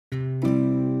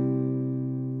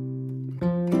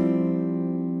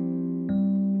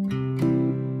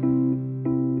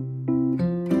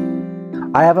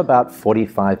I have about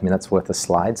 45 minutes worth of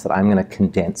slides that I'm going to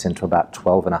condense into about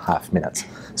 12.5 minutes.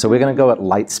 So we're going to go at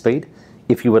light speed.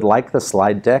 If you would like the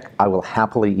slide deck, I will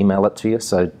happily email it to you.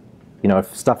 So, you know,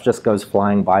 if stuff just goes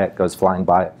flying by, it goes flying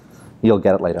by. You'll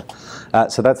get it later.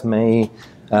 So that's me.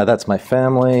 That's my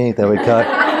family. There we go.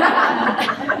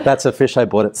 That's a fish I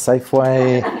bought at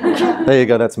Safeway. There you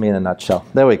go. That's me in a nutshell.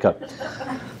 There we go.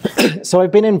 So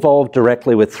I've been involved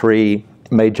directly with 3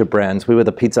 major brands. We were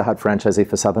the Pizza Hut franchisee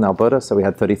for Southern Alberta, so we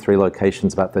had 33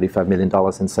 locations, about $35 million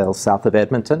in sales south of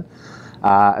Edmonton.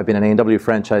 I've been an A&W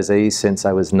franchisee since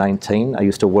I was 19. I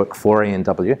used to work for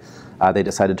A&W. They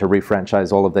decided to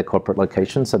refranchise all of their corporate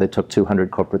locations, so they took 200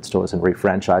 corporate stores and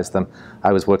refranchised them.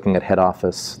 I was working at head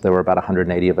office. There were about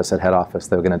 180 of us at head office.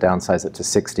 They were going to downsize it to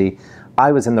 60.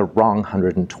 I was in the wrong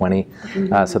 120,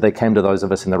 so they came to those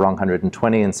of us in the wrong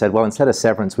 120 and said, well, instead of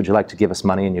severance, would you like to give us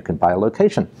money and you can buy a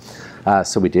location?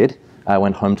 So we did. I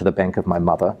went home to the bank of my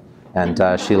mother,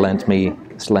 and she lent me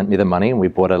the money, and we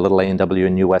bought a little A&W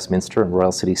in New Westminster in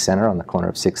Royal City Centre on the corner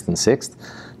of 6th and 6th.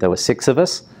 There were 6 of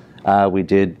us. We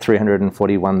did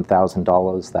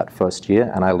 $341,000 that first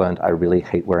year, and I learned I really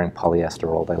hate wearing polyester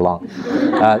all day long.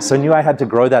 So I knew I had to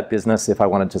grow that business if I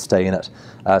wanted to stay in it.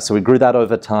 So we grew that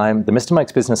over time. The Mr.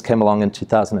 Mike's business came along in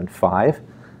 2005.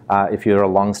 If you're a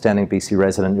long-standing BC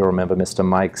resident, you'll remember Mr.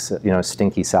 Mike's, you know,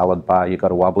 stinky salad bar. You got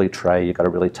a wobbly tray, you got a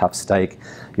really tough steak.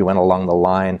 You went along the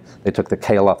line. They took the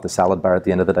kale off the salad bar at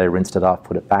the end of the day, rinsed it off,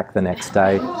 put it back the next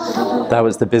day. That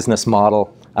was the business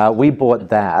model. We bought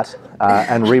that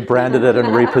and rebranded it and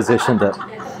repositioned it.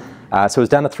 So it was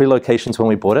down to 3 locations when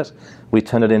we bought it. We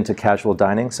turned it into casual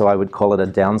dining, so I would call it a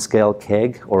downscale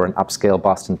keg or an upscale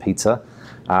Boston pizza.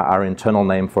 Our internal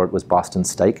name for it was Boston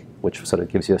Steak, which sort of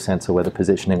gives you a sense of where the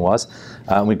positioning was.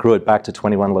 We grew it back to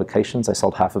 21 locations. I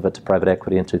sold half of it to private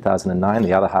equity in 2009,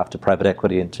 the other half to private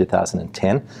equity in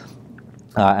 2010,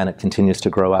 and it continues to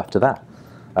grow after that.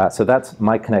 So that's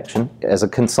my connection. As a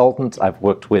consultant, I've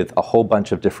worked with a whole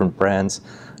bunch of different brands.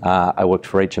 I worked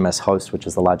for HMS Host, which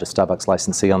is the largest Starbucks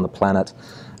licensee on the planet.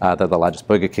 They're the largest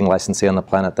Burger King licensee on the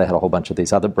planet. They had a whole bunch of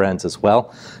these other brands as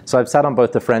well. So I've sat on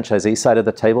both the franchisee side of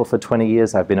the table for 20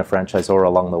 years. I've been a franchisor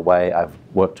along the way. I've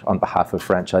worked on behalf of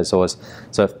franchisors.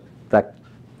 So that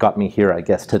got me here, I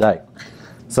guess, today.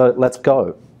 So let's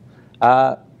go.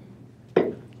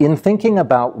 In thinking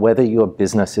about whether your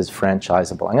business is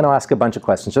franchisable, I'm going to ask a bunch of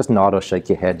questions. Just nod or shake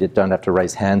your head. You don't have to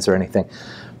raise hands or anything.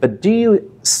 But do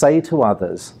you say to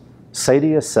others, say to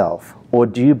yourself, or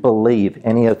do you believe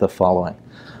any of the following?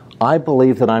 I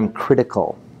believe that I'm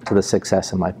critical to the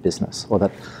success of my business, or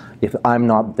that if I'm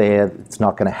not there, it's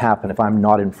not going to happen. If I'm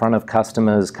not in front of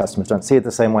customers, customers don't see it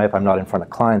the same way. If I'm not in front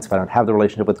of clients, if I don't have the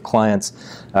relationship with clients,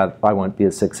 I won't be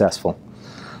as successful.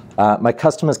 My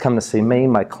customers come to see me.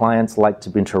 My clients like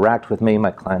to interact with me.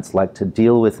 My clients like to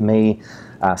deal with me.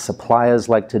 Suppliers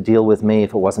like to deal with me.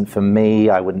 If it wasn't for me,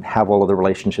 I wouldn't have all of the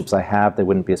relationships I have. They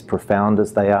wouldn't be as profound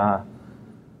as they are.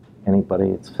 Anybody?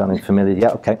 It's sounding familiar? Yeah,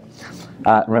 okay.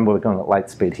 Remember, we're going at light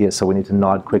speed here, so we need to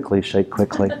nod quickly, shake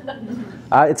quickly.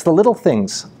 It's the little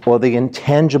things, or the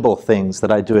intangible things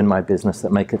that I do in my business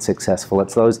that make it successful.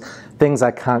 It's those things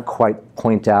I can't quite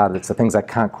point out. It's the things I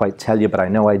can't quite tell you, but I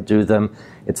know I do them.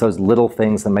 It's those little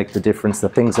things that make the difference, the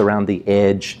things around the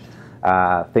edge,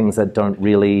 things that don't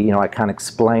really, you know, I can't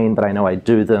explain, but I know I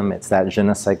do them. It's that je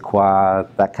ne sais quoi,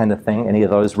 that kind of thing. Any of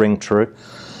those ring true?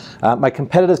 My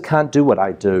competitors can't do what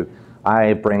I do.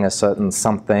 I bring a certain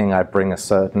something, I bring a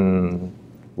certain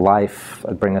life,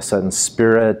 I bring a certain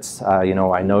spirit, you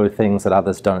know, I know things that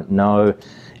others don't know,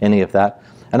 any of that.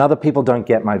 And other people don't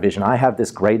get my vision. I have this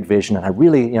great vision, and I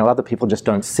really, you know, other people just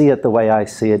don't see it the way I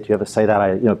see it. Do you ever say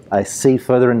that? I see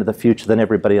further into the future than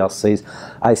everybody else sees.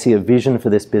 I see a vision for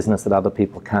this business that other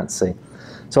people can't see.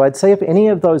 So I'd say if any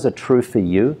of those are true for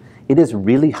you, it is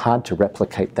really hard to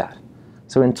replicate that.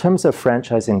 So in terms of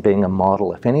franchising being a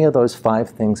model, if any of those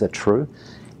 5 things are true,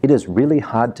 it is really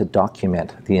hard to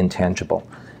document the intangible.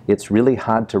 It's really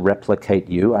hard to replicate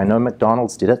you. I know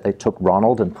McDonald's did it. They took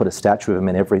Ronald and put a statue of him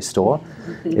in every store.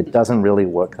 It doesn't really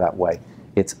work that way.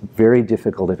 It's very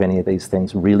difficult if any of these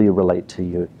things really relate to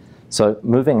you. So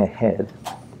moving ahead,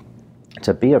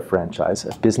 to be a franchise,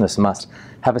 a business must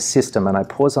have a system, and I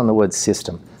pause on the word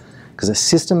system, because a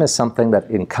system is something that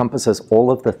encompasses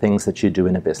all of the things that you do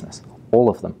in a business. All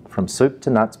of them, from soup to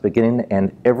nuts, beginning to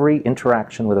end, every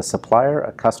interaction with a supplier,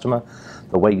 a customer,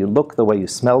 the way you look, the way you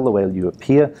smell, the way you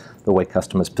appear, the way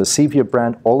customers perceive your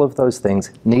brand, all of those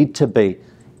things need to be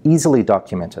easily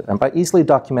documented. And by easily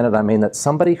documented, I mean that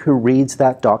somebody who reads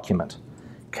that document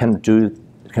can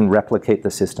replicate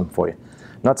the system for you.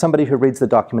 Not somebody who reads the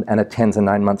document and attends a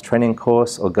 9-month training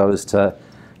course or goes to,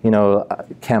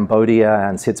 Cambodia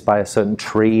and sits by a certain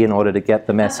tree in order to get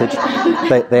the message.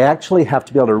 They actually have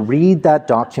to be able to read that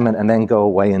document and then go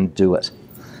away and do it.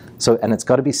 And it's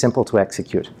got to be simple to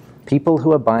execute. People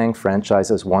who are buying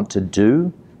franchises want to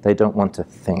do, they don't want to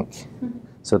think.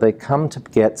 So they come to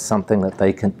get something that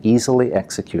they can easily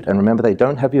execute. And remember, they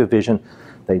don't have your vision,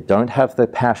 they don't have the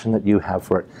passion that you have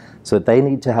for it. So they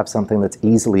need to have something that's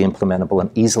easily implementable and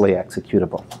easily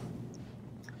executable.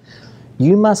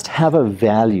 You must have a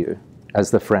value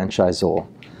as the franchisor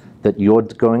that you're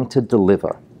going to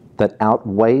deliver that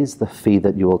outweighs the fee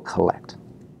that you will collect.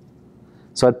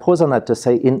 So I'd pause on that to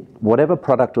say, in whatever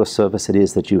product or service it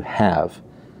is that you have,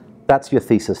 that's your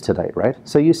thesis today, right?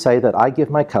 So you say that I give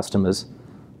my customers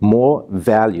more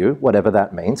value, whatever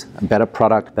that means, a better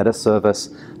product, better service.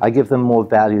 I give them more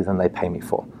value than they pay me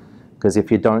for. Because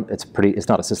if you don't, it's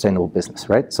not a sustainable business,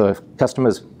 right? So if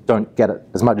customers don't get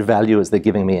as much value as they're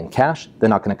giving me in cash, they're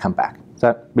not going to come back. Is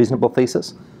that a reasonable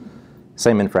thesis?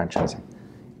 Same in franchising.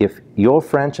 If your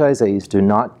franchisees do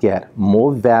not get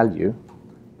more value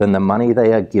than the money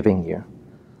they are giving you,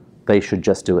 they should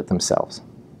just do it themselves.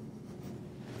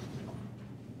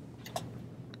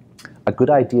 A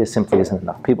good idea simply isn't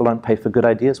enough. People don't pay for good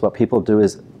ideas. What people do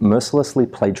is mercilessly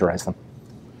plagiarize them.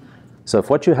 So if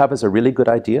what you have is a really good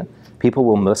idea, people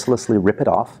will mercilessly rip it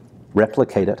off,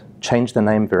 replicate it, change the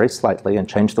name very slightly, and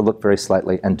change the look very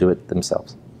slightly, and do it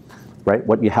themselves. Right?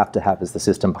 What you have to have is the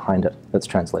system behind it that's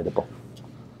translatable.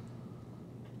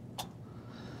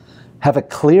 Have a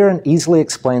clear and easily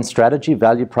explained strategy,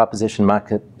 value proposition,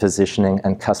 market positioning,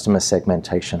 and customer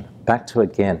segmentation. Back to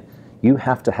again, you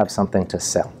have to have something to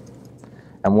sell.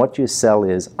 And what you sell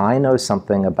is, I know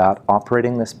something about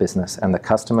operating this business and the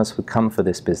customers who come for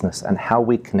this business and how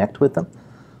we connect with them.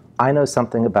 I know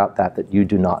something about that that you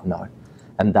do not know.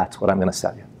 And that's what I'm going to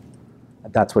sell you.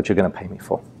 That's what you're going to pay me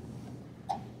for.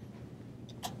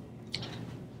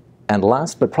 And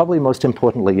last, but probably most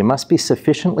importantly, you must be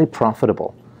sufficiently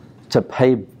profitable to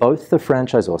pay both the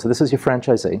franchisor, so this is your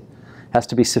franchisee, has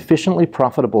to be sufficiently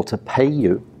profitable to pay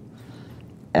you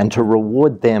and to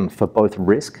reward them for both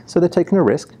risk. So they're taking a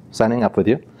risk, signing up with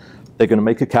you. They're going to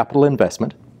make a capital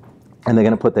investment, and they're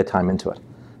going to put their time into it.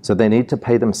 So they need to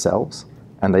pay themselves,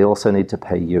 and they also need to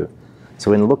pay you.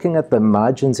 So in looking at the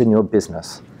margins in your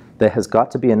business, there has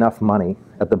got to be enough money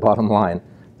at the bottom line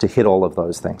to hit all of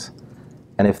those things.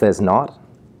 And if there's not,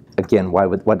 again,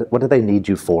 what do they need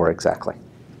you for exactly?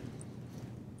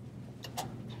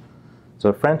 So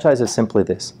a franchise is simply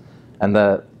this, and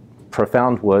the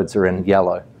profound words are in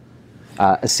yellow.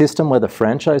 A system where the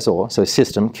franchisor, so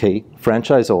system, key,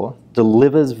 franchisor,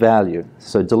 delivers value.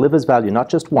 So delivers value not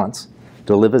just once,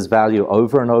 delivers value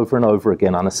over and over and over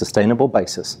again on a sustainable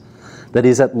basis that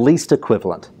is at least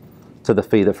equivalent to the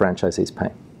fee the franchisee is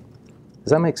paying.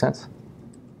 Does that make sense?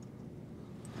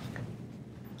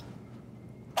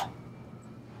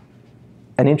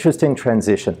 An interesting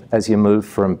transition as you move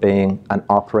from being an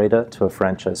operator to a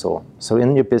franchisor. So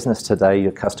in your business today,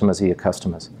 your customers are your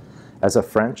customers. As a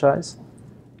franchise,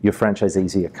 your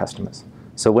franchisees are your customers.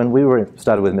 So when we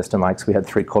started with Mr. Mike's, we had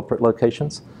 3 corporate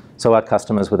locations. So our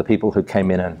customers were the people who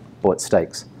came in and bought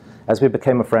steaks. As we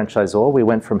became a franchisor, we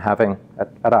went from having,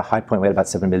 at our high point, we had about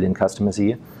 7 million customers a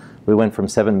year. We went from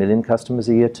 7 million customers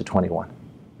a year to 21.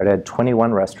 I had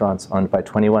 21 restaurants owned by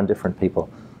 21 different people.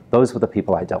 Those were the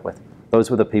people I dealt with. Those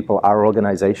were the people our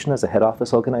organization, as a head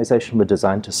office organization, were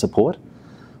designed to support.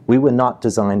 We were not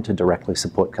designed to directly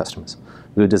support customers.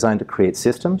 We were designed to create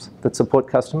systems that support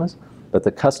customers, but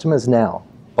the customers now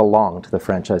belong to the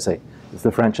franchisee. It's the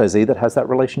franchisee that has that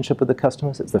relationship with the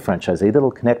customers. It's the franchisee that will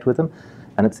connect with them.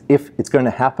 And if it's going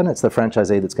to happen, it's the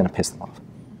franchisee that's going to piss them off.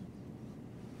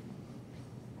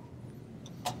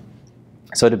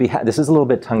 So this is a little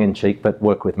bit tongue-in-cheek, but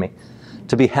work with me.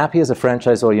 To be happy as a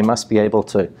franchisor, you must be able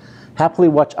to happily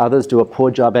watch others do a poor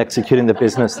job executing the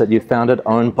business that you founded,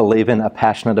 own, believe in, are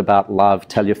passionate about, love,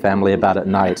 tell your family about at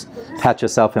night, pat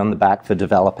yourself on the back for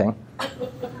developing.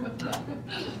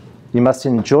 You must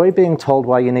enjoy being told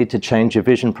why you need to change your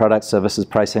vision, product, services,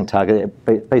 pricing,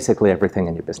 target, basically everything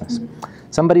in your business.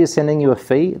 Somebody is sending you a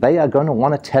fee, they are going to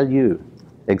want to tell you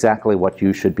exactly what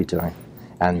you should be doing.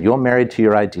 And you're married to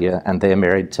your idea, and they're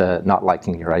married to not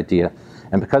liking your idea.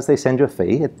 And because they send you a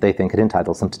fee, they think it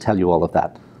entitles them to tell you all of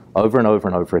that over and over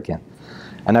and over again.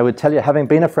 And I would tell you, having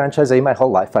been a franchisee my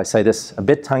whole life, I say this a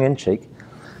bit tongue-in-cheek,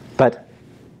 but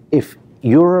if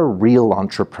you're a real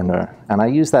entrepreneur, and I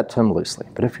use that term loosely,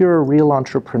 but if you're a real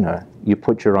entrepreneur, you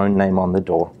put your own name on the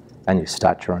door and you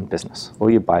start your own business,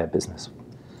 or you buy a business.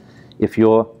 If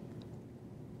you're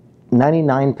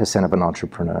 99% of an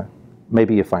entrepreneur,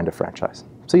 maybe you find a franchise.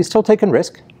 So you're still taking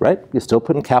risk, right? You're still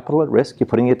putting capital at risk. You're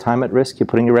putting your time at risk. You're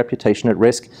putting your reputation at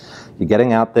risk. You're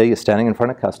getting out there. You're standing in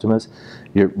front of customers.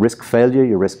 You risk failure.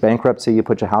 You risk bankruptcy. You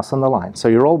put your house on the line. So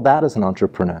you're all that as an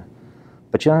entrepreneur.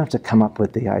 But you don't have to come up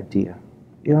with the idea.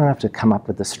 You don't have to come up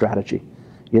with the strategy.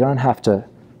 You don't have to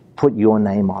put your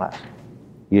name on it.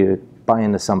 You buy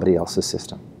into somebody else's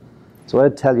system. So what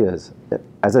I'd tell you is that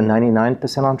as a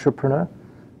 99% entrepreneur,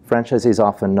 franchisees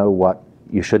often know what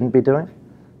you shouldn't be doing.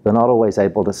 They're not always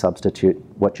able to substitute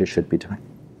what you should be doing.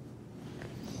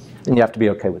 And you have to be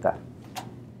okay with that.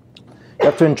 You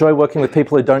have to enjoy working with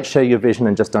people who don't share your vision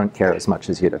and just don't care as much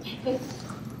as you do.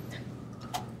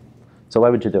 So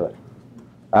why would you do it?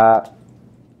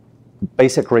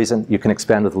 Basic reason, you can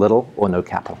expand with little or no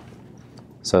capital.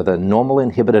 So the normal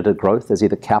inhibitor to growth is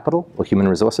either capital or human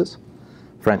resources.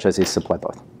 Franchisees supply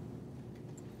both.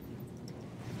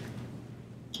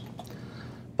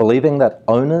 Believing that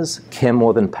owners care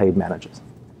more than paid managers.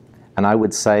 And I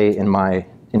would say in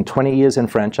 20 years in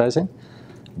franchising,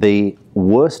 the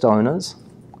worst owners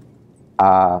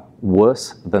are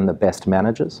worse than the best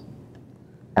managers,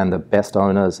 and the best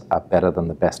owners are better than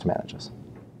the best managers.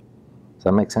 Does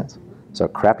that make sense? So a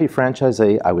crappy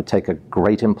franchisee, I would take a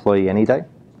great employee any day,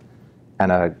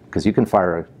 and because you can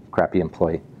fire a crappy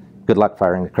employee. Good luck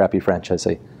firing a crappy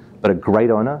franchisee. But a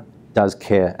great owner does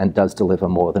care and does deliver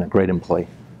more than a great employee.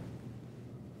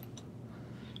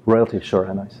 Royalties sure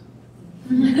are nice.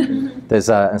 There's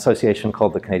an association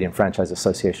called the Canadian Franchise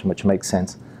Association, which makes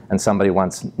sense. And somebody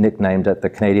once nicknamed it the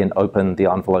Canadian Open the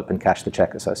Envelope and Cash the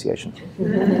Check Association.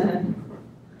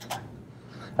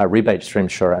 Rebate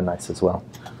streams sure are nice as well.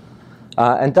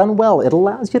 And done well, it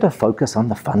allows you to focus on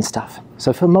the fun stuff.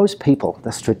 So for most people,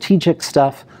 the strategic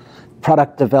stuff,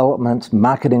 product development,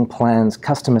 marketing plans,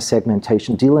 customer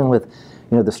segmentation, dealing with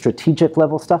the strategic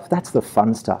level stuff, that's the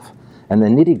fun stuff. And the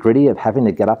nitty-gritty of having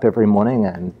to get up every morning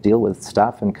and deal with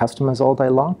staff and customers all day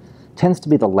long tends to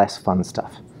be the less fun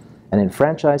stuff. And in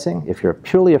franchising, if you're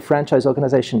purely a franchise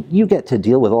organization, you get to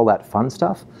deal with all that fun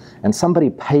stuff, and somebody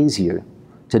pays you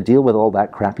to deal with all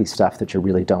that crappy stuff that you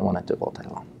really don't want to do all day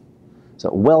long.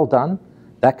 So well done.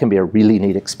 That can be a really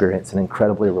neat experience and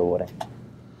incredibly rewarding.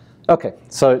 Okay,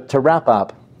 so to wrap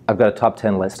up, I've got a top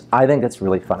 10 list. I think it's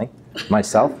really funny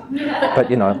myself, but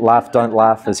laugh, don't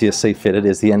laugh as you see fit. It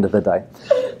is the end of the day.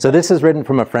 So this is written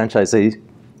from a franchisee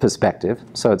perspective.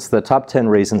 So it's the top 10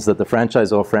 reasons that the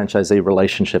franchisor-franchisee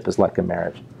relationship is like a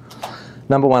marriage.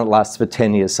 Number one, it lasts for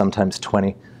 10 years, sometimes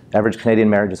 20. Average Canadian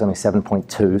marriage is only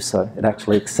 7.2, so it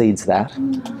actually exceeds that.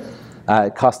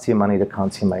 It costs you money to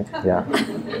consummate, yeah.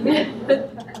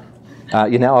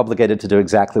 You're now obligated to do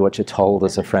exactly what you're told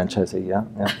as a franchisee, yeah.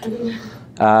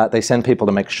 They send people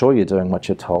to make sure you're doing what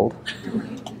you're told.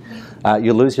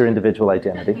 You lose your individual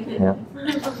identity,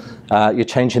 yeah. You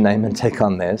change your name and take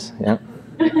on theirs, yeah.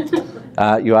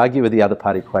 You argue with the other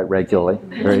party quite regularly,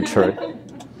 very true.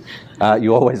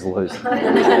 You always lose.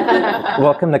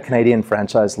 Welcome to Canadian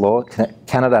franchise law.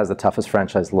 Canada has the toughest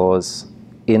franchise laws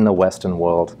in the Western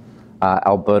world.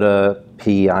 Alberta,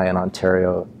 PEI, and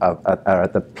Ontario are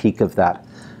at the peak of that.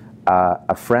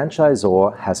 A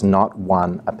franchisor has not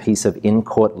won a piece of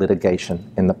in-court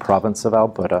litigation in the province of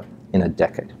Alberta in a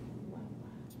decade.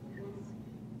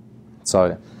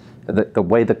 So the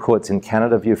way the courts in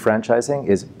Canada view franchising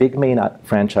is big mean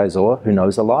franchisor who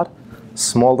knows a lot,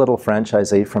 small little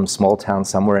franchisee from small town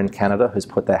somewhere in Canada who's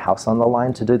put their house on the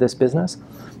line to do this business.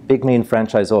 Big mean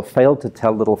franchisor failed to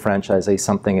tell little franchisee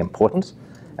something important,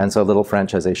 and so little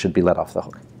franchisee should be let off the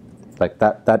hook. Like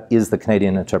that is the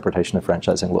Canadian interpretation of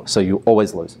franchising law. So you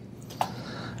always lose.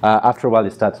 After a while, you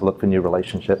start to look for new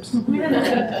relationships.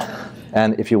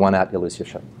 And if you want out, you lose your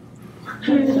show.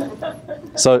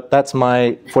 So that's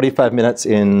my 45 minutes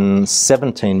in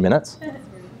 17 minutes.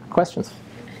 Questions?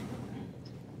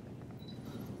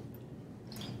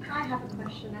 I have a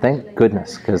question. Thank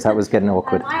goodness, because that was getting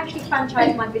awkward. I actually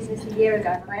franchised my business a year ago,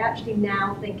 and I actually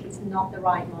now think it's not the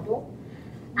right model.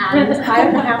 And I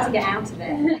don't know how to get out of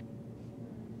it.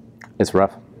 It's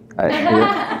rough.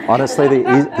 Honestly,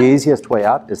 the easiest way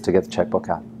out is to get the checkbook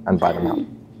out and buy them out.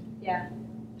 Yeah.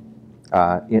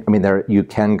 I mean, you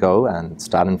can go and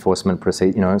start enforcement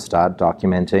start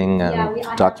documenting and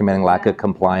documenting lack of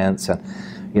compliance, and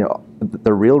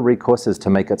the real recourse is to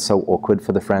make it so awkward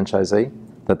for the franchisee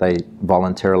that they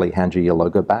voluntarily hand you your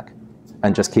logo back,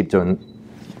 and just keep doing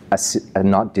a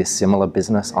not dissimilar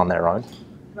business on their own.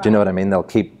 Right. Do you know what I mean? They'll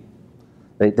keep.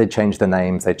 They change the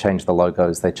names, they change the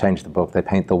logos, they change the book, they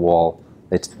paint the wall.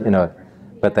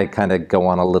 But they kind of go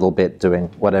on a little bit doing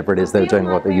whatever it is they're doing,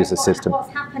 what they use a system. What's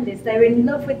happened is they're in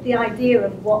love with the idea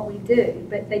of what we do,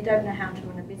 but they don't know how to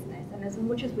run a business. And as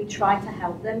much as we try to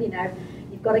help them,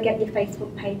 you've you've got to get your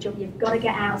Facebook page up, you've got to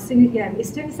get out soon,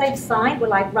 as soon as they've signed, we're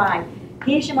like, right,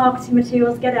 here's your marketing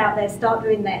materials, get out there, start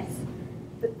doing this.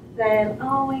 But then,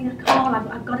 oh, I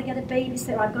can't, I've got to get a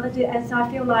babysitter, I've got to do it. And so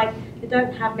I feel like they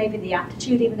don't have maybe the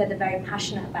aptitude, even though they're very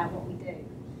passionate about what we do.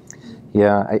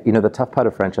 Yeah, the tough part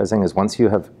of franchising is once you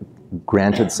have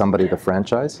granted somebody the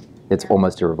franchise, it's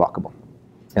almost irrevocable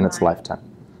in its lifetime.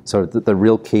 So the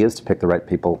real key is to pick the right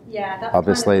people. Yeah, that's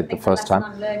obviously kind of the first time.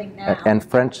 I'm learning now. And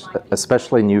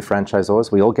especially new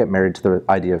franchisors, we all get married to the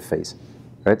idea of fees,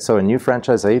 right? So a new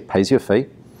franchisee pays you a fee.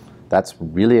 That's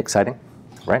really exciting,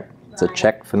 right? It's a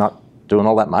check for not doing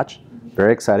all that much.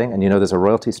 Very exciting, and there's a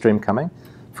royalty stream coming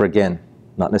for, again,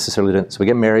 not necessarily doing. So we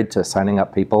get married to signing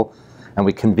up people, and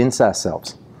we convince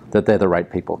ourselves that they're the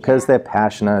right people because they're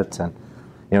passionate, and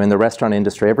in the restaurant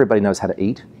industry, everybody knows how to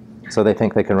eat. So they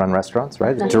think they can run restaurants,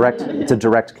 right? It's a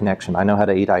direct connection. I know how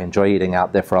to eat. I enjoy eating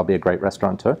out. Therefore, I'll be a great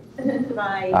restaurateur.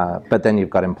 Right. But then you've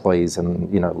got employees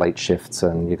and late shifts,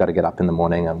 and you've got to get up in the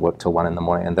morning and work till 1 in the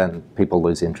morning, and then people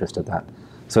lose interest in that.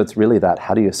 So it's really that.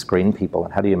 How do you screen people,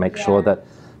 and how do you make sure that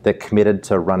they're committed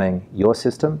to running your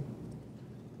system,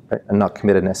 right? And not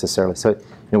committed necessarily? So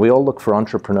we all look for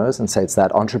entrepreneurs and say it's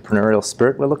that entrepreneurial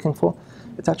spirit we're looking for.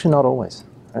 It's actually not always.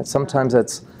 Right? Sometimes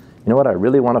it's, I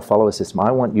really want to follow a system.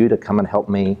 I want you to come and help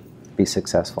me be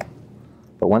successful.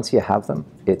 But once you have them,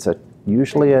 it's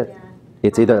usually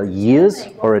it's either years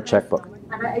or a checkbook.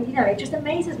 And it just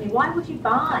amazes me. Why would you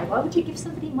buy? Why would you give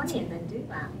somebody money and then do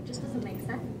that? It just doesn't make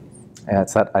sense. Yeah,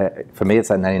 it's that. For me, it's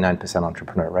that 99%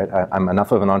 entrepreneur, right? I'm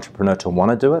enough of an entrepreneur to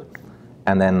want to do it,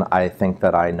 and then I think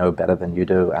that I know better than you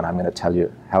do, and I'm going to tell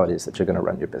you how it is that you're going to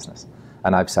run your business.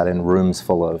 And I've sat in rooms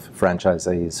full of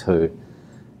franchisees who,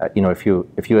 if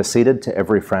you were seated to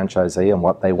every franchisee and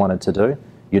what they wanted to do,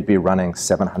 you'd be running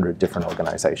 700 different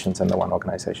organizations in the one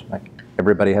organization. Like,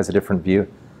 everybody has a different view,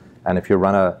 and if you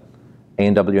run a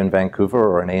A&W in Vancouver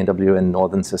or an A&W in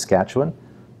northern Saskatchewan,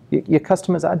 your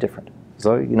customers are different.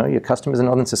 So, your customers in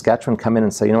northern Saskatchewan come in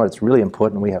and say, it's really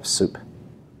important we have soup,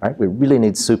 right? We really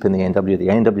need soup in the A&W. The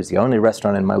A&W is the only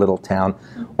restaurant in my little town.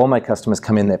 All my customers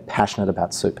come in, they're passionate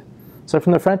about soup. So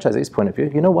from the franchisee's point of view,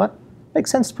 you know what?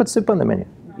 Makes sense to put soup on the menu.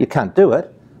 You can't do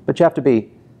it, but you have to be,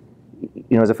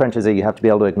 as a franchisee, you have to be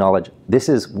able to acknowledge,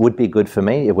 this would be good for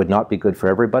me, it would not be good for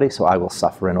everybody, so I will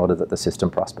suffer in order that the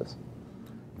system prospers.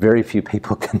 Very few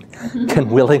people can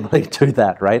willingly do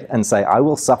that, right? And say, I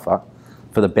will suffer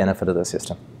for the benefit of the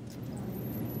system.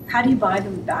 How do you buy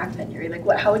them back then, Yuri?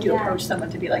 Like, how would you approach someone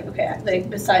to be like, okay,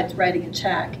 besides writing a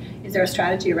check, is there a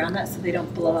strategy around that so they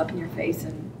don't blow up in your face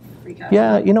and freak out?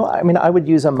 Yeah, I would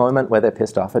use a moment where they're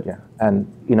pissed off at you, and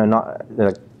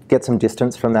not get some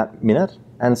distance from that minute,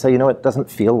 and say, it doesn't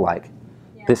feel like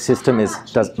this system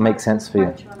does make sense for you.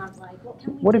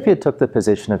 What if you took the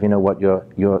position of,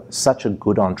 you're such a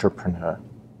good entrepreneur,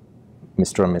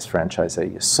 Mr. or Miss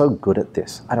Franchisee, you're so good at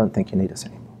this, I don't think you need us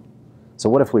anymore. So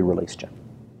what if we released you?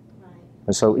 Right.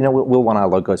 And so, we'll want our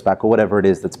logos back or whatever it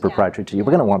is that's proprietary to you.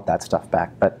 We're going to want that stuff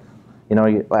back, but,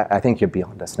 I think you're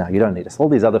beyond us now. You don't need us. All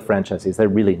these other franchisees, they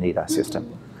really need our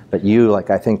system. But you,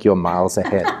 I think you're miles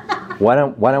ahead. Why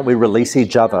don't we release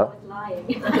each other?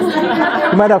 You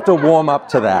might have to warm up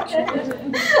to that.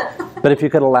 But if you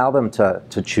could allow them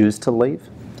to choose to leave.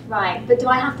 Right, but do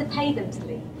I have to pay them to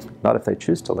leave? Not if they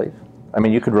choose to leave. I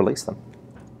mean, you could release them.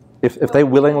 If they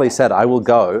willingly said, I will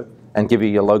go and give you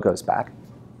your logos back,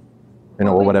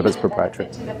 or whatever's proprietary.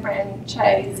 To the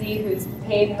franchisee who's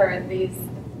paid her this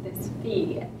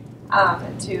fee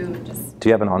to just... Do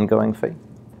you have an ongoing fee?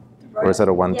 Or is it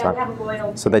a one-time? Yeah, we have a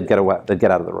royalty. So they'd get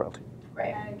out of the royalty.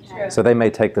 Right. Okay. So they may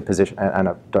take the position,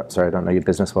 sorry, I don't know your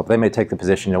business well, but they may take the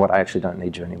position, I actually don't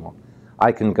need you anymore.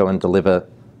 I can go and deliver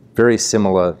very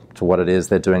similar to what it is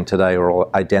they're doing today or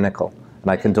identical,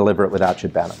 and I can deliver it without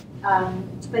your banner.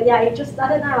 But yeah, I don't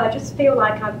know, I just feel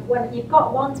like when you've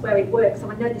got ones where it works,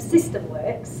 and I know the system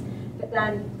works, but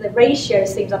then the ratio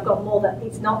seems I've got more that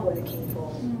it's not working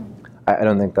for. I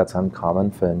don't think that's uncommon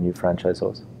for new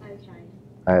franchisors. Okay.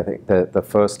 I think the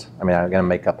first, I'm going to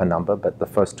make up a number, but the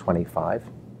first 25,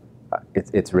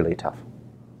 it's really tough.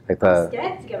 I'm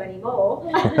scared to go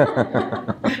anymore.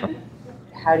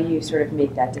 How do you sort of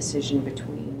make that decision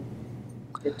between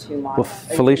the two models?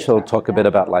 Well, Felicia will talk a bit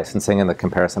about licensing and the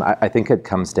comparison. I think it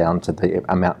comes down to the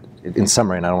amount, in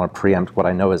summary, and I don't want to preempt what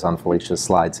I know is on Felicia's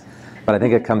slides, but I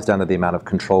think it comes down to the amount of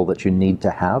control that you need to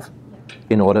have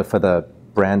in order for the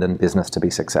brand and business to be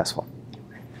successful.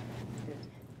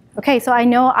 Okay, so I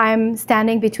know I'm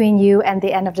standing between you and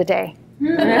the end of the day.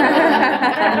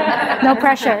 No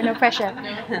pressure, no pressure.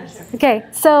 Okay,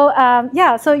 so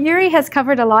yeah, so Yuri has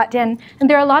covered a lot, and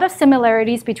there are a lot of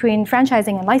similarities between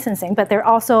franchising and licensing, but there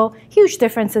are also huge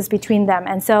differences between them.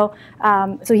 And so,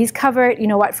 so he's covered,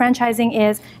 what franchising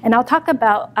is, and I'll talk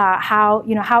about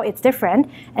how it's different,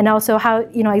 and also how,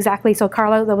 exactly. So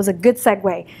Carla, that was a good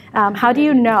segue. How do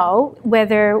you know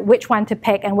which one to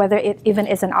pick and whether it even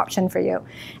is an option for you?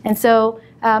 And so,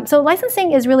 so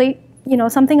licensing is really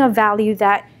something of value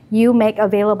that you make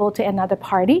available to another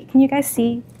party. Can you guys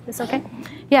see this okay?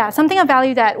 Yeah, something of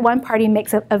value that one party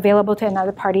makes available to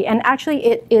another party, and actually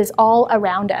it is all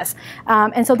around us.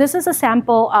 And so this is a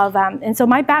sample of, and so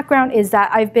my background is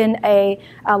that I've been a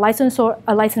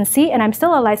licensee, and I'm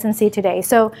still a licensee today.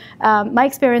 So my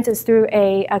experience is through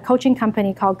a coaching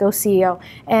company called Go CEO,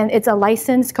 and it's a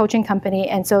licensed coaching company,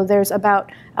 and so there's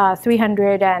about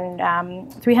 300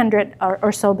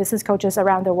 or so business coaches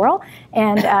around the world,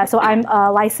 and so I'm a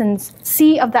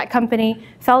licensee of that company,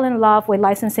 fell in love with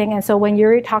licensing, and so when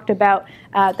Yuri talked about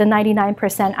the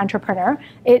 99% entrepreneur,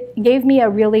 it gave me a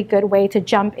really good way to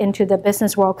jump into the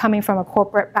business world coming from a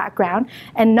corporate background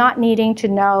and not needing to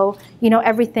know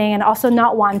everything, and also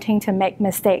not wanting to make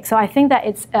mistakes. So I think that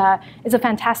it's a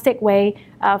fantastic way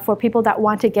for people that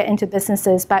want to get into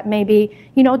businesses, but maybe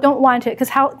don't want to, because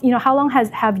how long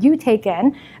have you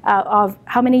taken of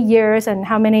how many years and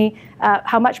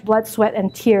how much blood, sweat,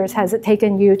 and tears has it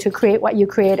taken you to create what you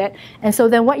created? And so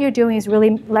then what you're doing is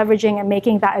really leveraging and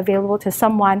making that available to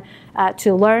someone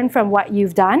to learn from what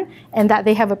you've done, and that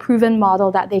they have a proven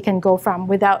model that they can go from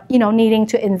without needing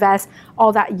to invest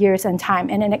all that years and time.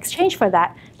 And in exchange for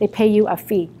that, they pay you a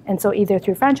fee, and so either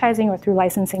through franchising or through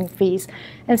licensing fees.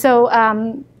 And so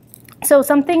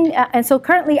and so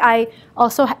currently I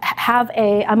also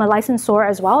I'm a licensor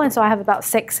as well, and so I have about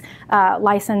 6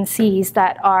 licensees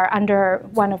that are under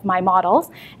one of my models.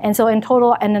 And so in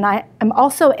total, and then I'm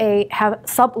also have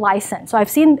sub-license. So I've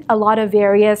seen a lot of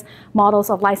various models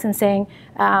of licensing,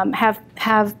 have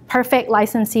perfect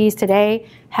licensees today,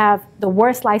 have the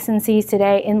worst licensees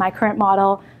today in my current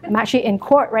model. I'm actually in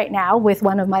court right now with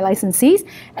one of my licensees,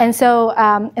 and so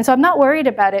I'm not worried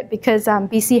about it, because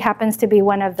BC happens to be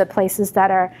one of the places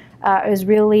that is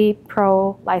really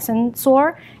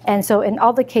pro-licensor. And so in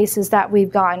all the cases that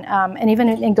we've gone, and even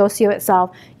in GoCeo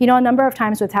itself, a number of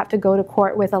times we've had to go to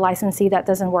court with a licensee that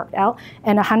doesn't work out,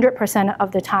 and 100%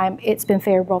 of the time it's been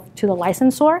favorable to the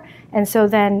licensor. And so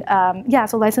then,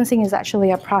 so licensing is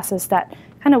actually a process that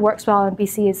kind of works well, and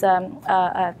BC is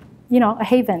a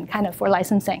haven kind of for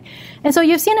licensing. And so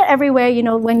you've seen it everywhere.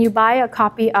 When you buy a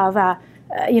copy of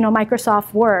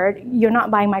Microsoft Word, you're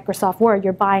not buying Microsoft Word,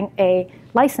 you're buying a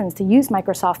license to use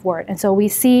Microsoft Word. And so we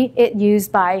see it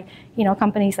used by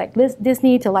companies like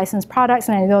Disney to license products,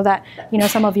 and I know that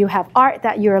some of you have art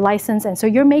that you're licensed, and so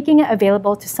you're making it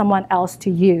available to someone else to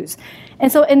use.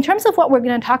 And so in terms of what we're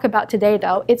going to talk about today,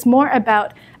 though, it's more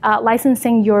about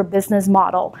licensing your business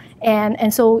model.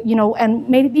 And so and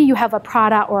maybe you have a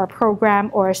product or a program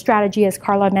or a strategy, as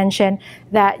Carla mentioned,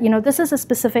 that this is a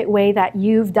specific way that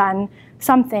you've done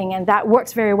something and that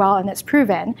works very well and it's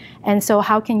proven. And so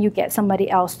how can you get somebody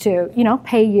else to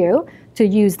pay you to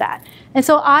use that? And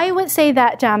so I would say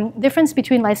that difference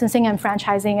between licensing and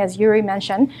franchising, as Yuri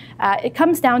mentioned, it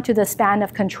comes down to the span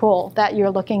of control that you're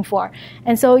looking for.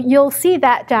 And so you'll see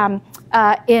that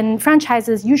in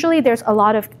franchises, usually there's a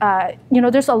lot of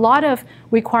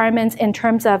requirements in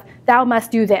terms of thou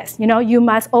must do this. You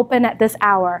must open at this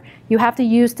hour. You have to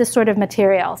use this sort of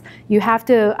materials. You have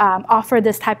to offer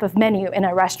this type of menu in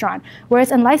a restaurant.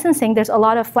 Whereas in licensing, there's a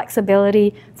lot of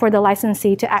flexibility for the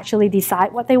licensee to actually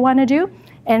decide what they want to do.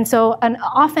 And so, and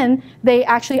often they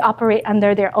actually operate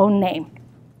under their own name.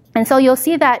 And so you'll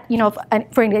see that,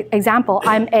 for example,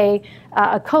 I'm a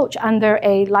coach under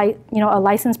a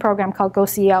license program called Go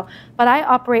CEO, but I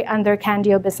operate under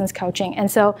Candeo Business Coaching.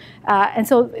 And so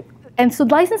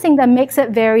licensing then makes it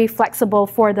very flexible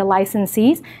for the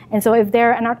licensees. And so if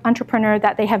they're an entrepreneur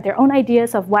that they have their own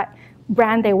ideas of what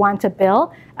brand they want to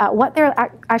build, what they're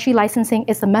actually licensing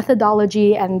is the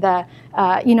methodology and the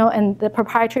and the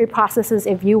proprietary processes,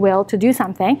 if you will, to do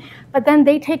something. But then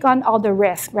they take on all the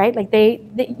risk, right? Like they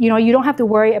you don't have to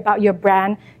worry about your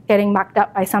brand getting mucked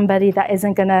up by somebody that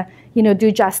isn't gonna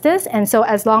do justice. And so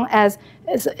as long as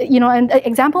and the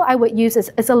example I would use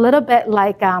is it's a little bit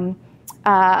like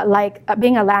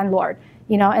being a landlord,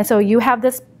 and so you have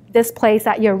this place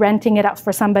that you're renting it out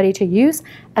for somebody to use.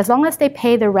 As long as they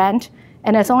pay the rent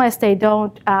and as long as they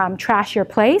don't trash your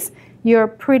place, you're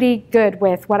pretty good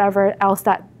with whatever else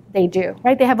that they do,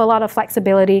 right? They have a lot of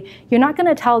flexibility. You're not going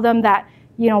to tell them that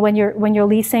when you're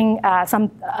leasing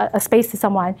a space to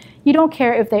someone, you don't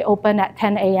care if they open at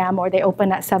 10 a.m. or they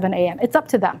open at 7 a.m. It's up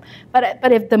to them. But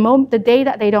if the day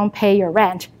that they don't pay your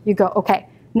rent, you go, okay,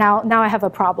 now I have a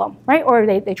problem, right? Or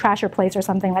they trash your place or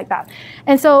something like that.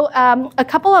 And so a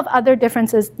couple of other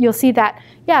differences, you'll see that,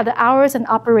 yeah, the hours and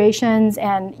operations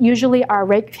and usually are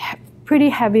pretty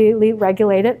heavily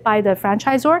regulated by the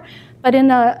franchisor. But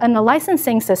in a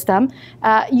licensing system,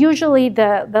 usually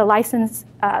the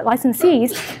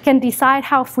licensees can decide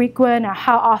how frequent or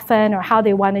how often or how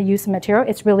they want to use the material.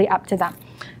 It's really up to them.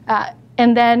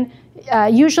 And then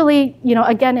usually,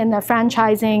 again, in the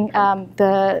franchising,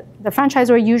 the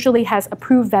franchisor usually has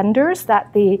approved vendors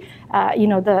that the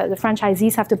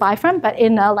franchisees have to buy from. But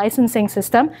in a licensing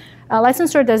system, a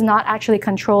licensor does not actually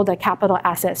control the capital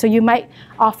asset. So you might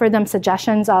offer them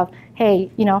suggestions of,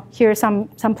 hey, here are some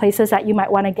places that you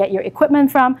might want to get your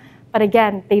equipment from. But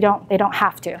again, they don't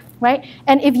have to, right?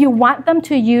 And if you want them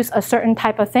to use a certain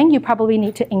type of thing, you probably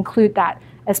need to include that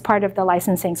as part of the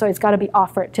licensing. So it's got to be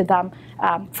offered to them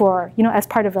as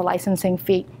part of the licensing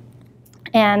fee.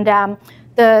 And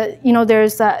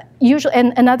there's usually,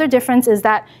 and another difference is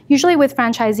that usually with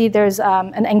franchisee, there's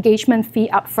an engagement fee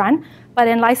up front. But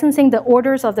in licensing, the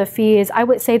orders of the fee is, I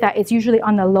would say that it's usually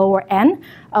on the lower end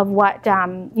of what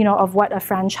a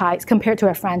franchise compared to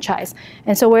a franchise.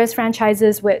 And so whereas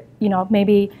franchises would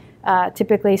maybe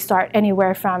typically start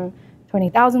anywhere from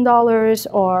 $20,000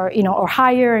 or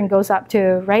higher and goes up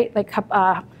to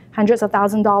hundreds of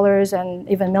 $1,000s and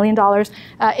even $1 million.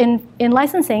 In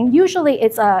licensing, usually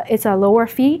it's a lower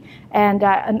fee,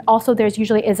 and also there's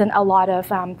usually isn't a lot of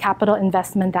capital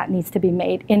investment that needs to be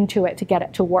made into it to get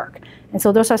it to work. And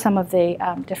so those are some of the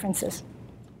differences.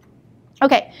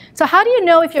 Okay, so how do you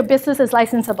know if your business is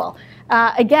licensable?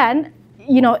 Again,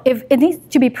 if it needs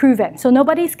to be proven. So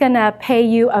nobody's gonna pay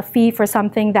you a fee for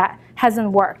something that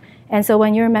hasn't worked. And so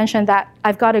when you mentioned that,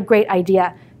 I've got a great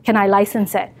idea, can I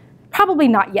license it? Probably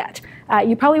not yet.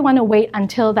 You probably want to wait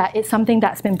until that it's something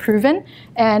that's been proven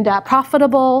and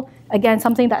profitable, again,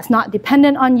 something that's not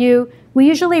dependent on you. We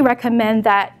usually recommend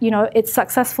that it's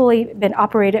successfully been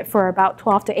operated for about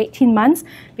 12 to 18 months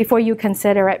before you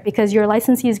consider it, because your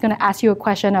licensee is going to ask you a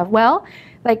question of, well,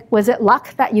 was it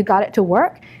luck that you got it to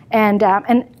work? And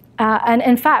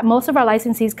in fact, most of our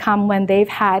licensees come when they've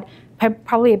had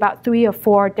probably about 3 or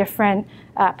 4 different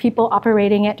people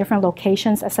operating at different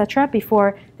locations, etc.,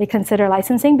 before they consider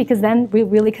licensing, because then we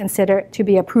really consider it to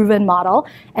be a proven model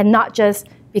and not just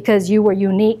because you were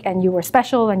unique and you were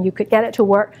special and you could get it to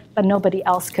work, but nobody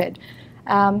else could.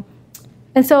 And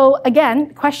so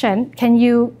again, question, can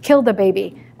you kill the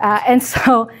baby? And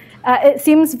so it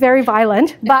seems very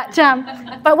violent, but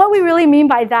what we really mean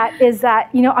by that is that,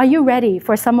 are you ready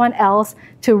for someone else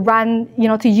to run,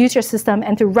 to use your system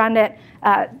and to run it,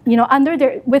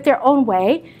 with their own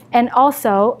way and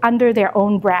also under their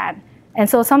own brand? And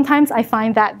so sometimes I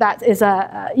find that is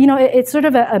it's sort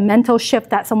of a mental shift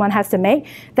that someone has to make,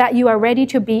 that you are ready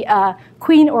to be a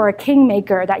queen or a king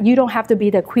maker, that you don't have to be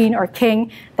the queen or king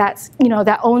that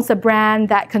owns the brand,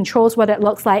 that controls what it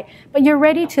looks like, but you're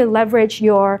ready to leverage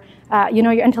your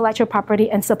intellectual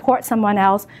property and support someone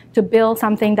else to build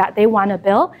something that they want to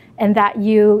build, and that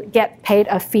you get paid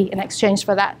a fee in exchange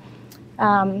for that.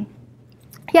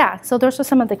 So those are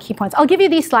some of the key points. I'll give you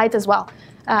these slides as well.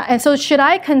 And so should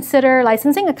I consider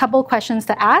licensing? A couple questions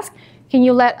to ask. Can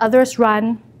you let others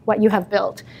run what you have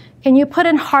built? Can you put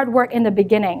in hard work in the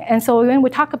beginning? And so when we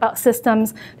talk about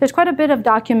systems, there's quite a bit of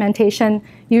documentation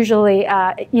usually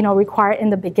required in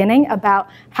the beginning about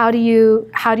how do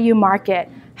you market?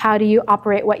 How do you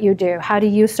operate what you do? How do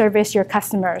you service your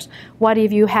customers? What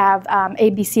if you have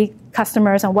ABC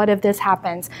customers, and what if this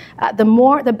happens?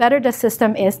 The better the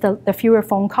system is, the fewer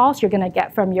phone calls you're going to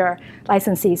get from your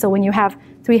licensee. So when you have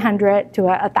 300 to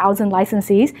 1,000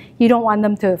 licensees, you don't want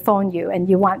them to phone you, and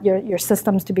you want your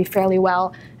systems to be fairly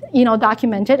well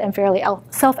documented and fairly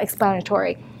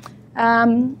self-explanatory.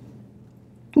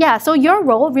 So your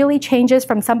role really changes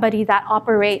from somebody that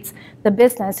operates the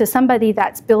business to somebody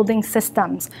that's building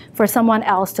systems for someone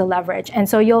else to leverage. And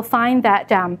so you'll find that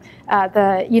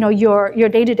your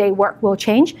day-to-day work will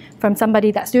change from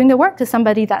somebody that's doing the work to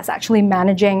somebody that's actually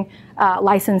managing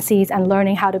licensees and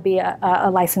learning how to be a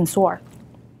licensor.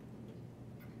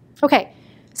 Okay,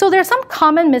 so there's some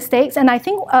common mistakes, and I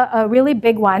think a really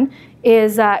big one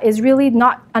is really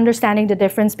not understanding the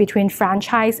difference between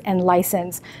franchise and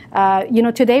license.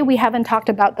 Today we haven't talked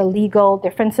about the legal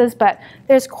differences, but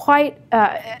there's quite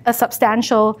a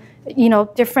substantial,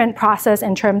 different process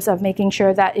in terms of making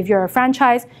sure that if you're a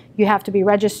franchise, you have to be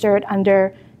registered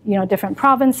under different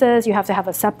provinces. You have to have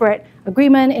a separate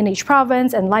agreement in each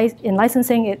province, and in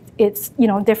licensing, it's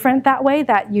different that way,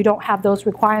 that you don't have those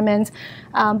requirements.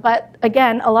 But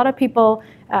again, a lot of people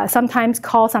sometimes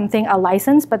call something a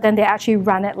license, but then they actually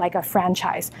run it like a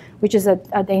franchise, which is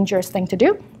a dangerous thing to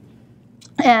do.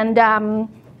 And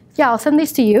I'll send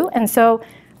these to you. And so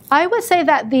I would say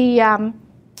that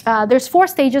there's 4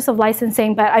 stages of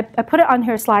licensing, but I put it on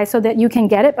her slide so that you can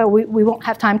get it, but we won't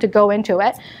have time to go into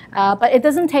it. But it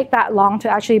doesn't take that long to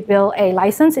actually build a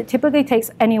license. It typically takes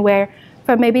anywhere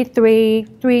from maybe three.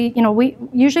 We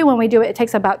usually when we do it, it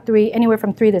takes about anywhere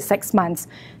from 3 to 6 months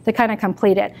to kind of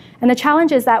complete it. And the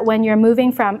challenge is that when you're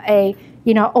moving from a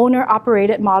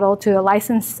owner-operated model to a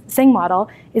licensing model,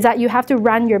 is that you have to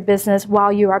run your business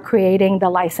while you are creating the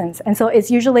license. And so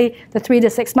it's usually the 3 to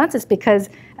 6 months is because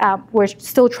we're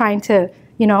still trying to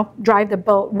drive the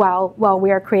boat while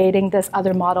we are creating this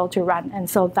other model to run. And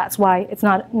so that's why it's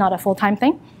not a full-time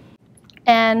thing.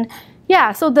 And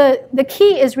yeah, so the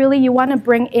key is really you want to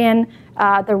bring in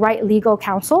the right legal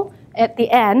counsel at the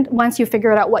end once you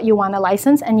figure out what you want to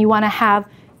license, and you want to have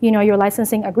your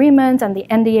licensing agreements and the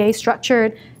NDA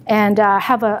structured, and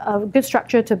have a good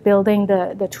structure to building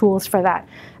the tools for that.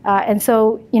 And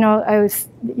so,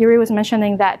 Yuri was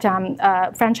mentioning that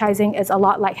franchising is a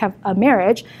lot like a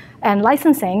marriage, and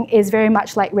licensing is very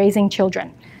much like raising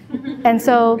children. And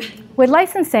so with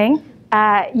licensing,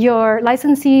 your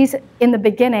licensees in the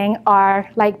beginning are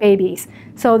like babies.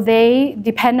 So they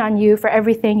depend on you for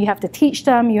everything. You have to teach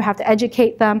them, you have to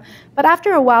educate them. But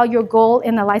after a while, your goal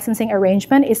in the licensing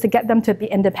arrangement is to get them to be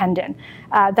independent.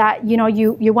 That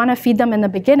you want to feed them in the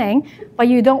beginning, but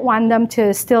you don't want them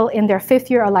to still in their 5th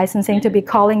year of licensing to be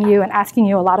calling you and asking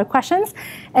you a lot of questions.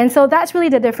 And so that's really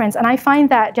the difference. And I find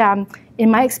that in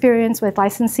my experience with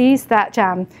licensees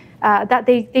that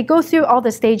they go through all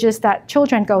the stages that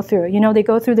children go through. They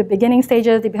go through the beginning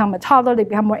stages, they become a toddler, they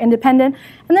become more independent,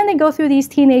 and then they go through these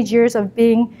teenage years of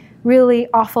being really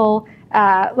awful.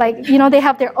 They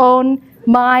have their own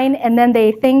mind, and then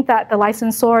they think that the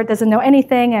licensor doesn't know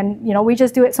anything, and we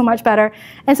just do it so much better.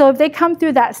 And so if they come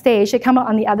through that stage, they come out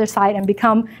on the other side and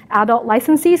become adult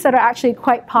licensees that are actually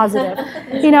quite positive.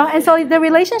 And so the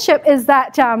relationship is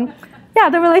that,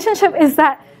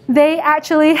 they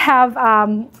actually have,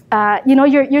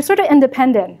 you're sort of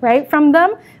independent, right, from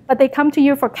them, but they come to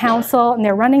you for counsel, and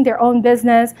they're running their own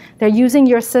business, they're using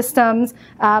your systems,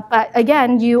 but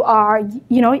again, you are,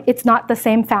 it's not the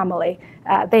same family.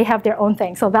 They have their own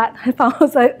thing. So that I thought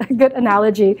was a good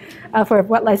analogy for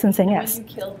what licensing is. When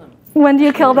you kill them. When do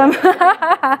you kill them?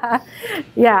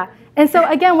 Yeah. And so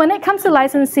again, when it comes to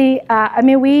licensee,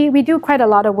 we do quite a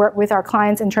lot of work with our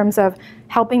clients in terms of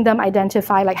helping them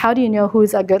identify, like, how do you know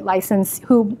who's a good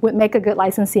who would make a good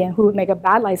licensee and who would make a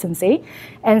bad licensee?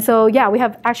 And so, yeah, we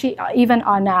have actually even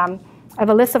on, I have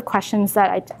a list of questions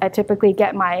that I typically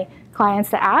get my clients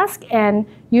to ask. And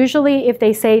usually if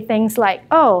they say things like,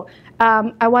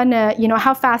 I want to,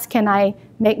 how fast can I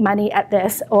make money at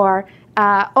this? Or,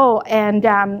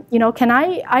 can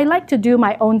I like to do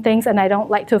my own things, and I don't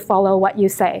like to follow what you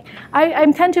say. I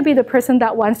tend to be the person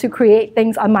that wants to create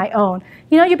things on my own.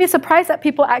 You'd be surprised that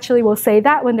people actually will say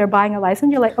that when they're buying a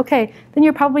license. You're like, okay, then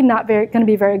you're probably not going to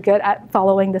be very good at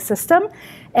following the system.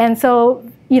 And so,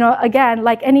 again,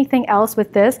 like anything else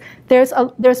with this,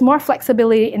 there's more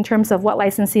flexibility in terms of what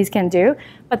licensees can do,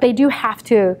 but they do have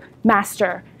to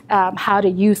master how to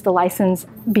use the license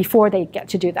before they get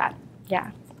to do that.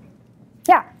 Yeah.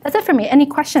 Yeah, that's it for me. Any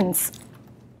questions?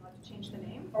 Change the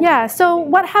name? Yeah, so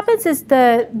what happens is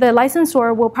the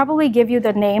licensor will probably give you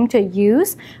the name to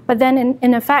use, but then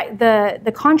in effect,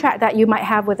 the contract that you might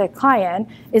have with a client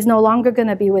is no longer going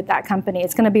to be with that company.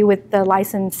 It's going to be with the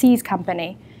licensee's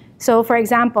company. So for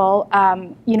example,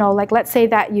 like let's say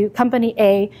that company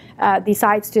A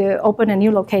decides to open a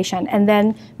new location, and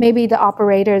then maybe the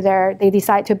operator there, they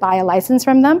decide to buy a license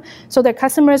from them. So their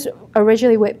customers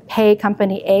originally would pay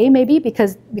company A maybe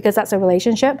because that's a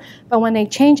relationship. But when they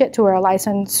change it to a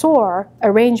licensor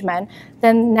arrangement,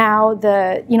 then now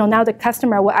the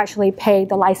customer will actually pay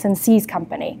the licensee's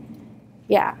company.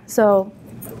 Yeah. So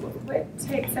what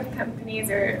types of companies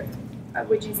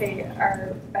would you say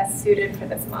are best suited for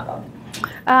this model?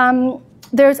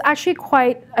 There's actually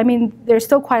there's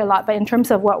still quite a lot, but in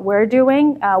terms of what we're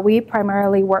doing, we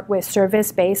primarily work with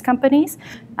service-based companies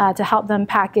to help them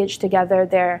package together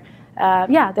their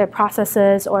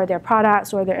processes or their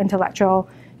products or their intellectual,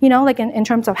 like in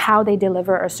terms of how they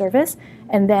deliver a service.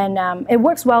 And then it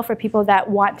works well for people that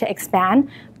want to expand,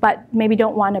 but maybe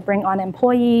don't want to bring on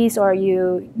employees, or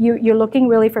you're looking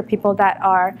really for people that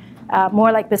are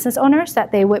more like business owners,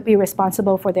 that they would be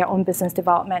responsible for their own business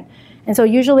development. And so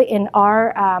usually in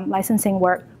our licensing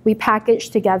work, we package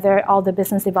together all the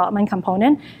business development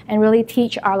component and really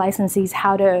teach our licensees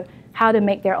how to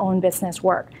make their own business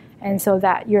work. And so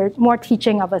that you're more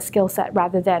teaching of a skill set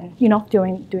rather than,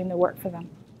 doing the work for them.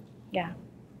 Yeah.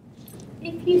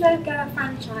 If you don't go a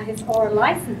franchise or a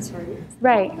license route,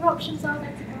 right. what other options are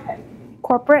there to grow?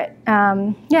 Corporate,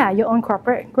 your own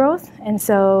corporate growth. And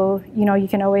so, you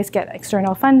can always get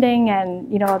external funding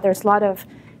and, there's a lot of,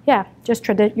 just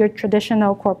your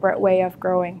traditional corporate way of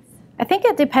growing. I think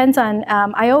it depends on,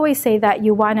 I always say that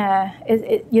you want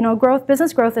to,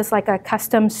 business growth is like a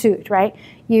custom suit, right?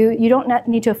 You don't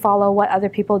need to follow what other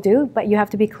people do, but you have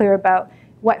to be clear about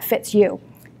what fits you.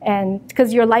 And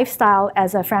because your lifestyle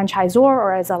as a franchisor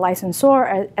or as a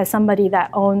licensor, as somebody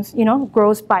that owns,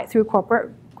 grows through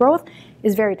corporate growth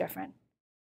is very different.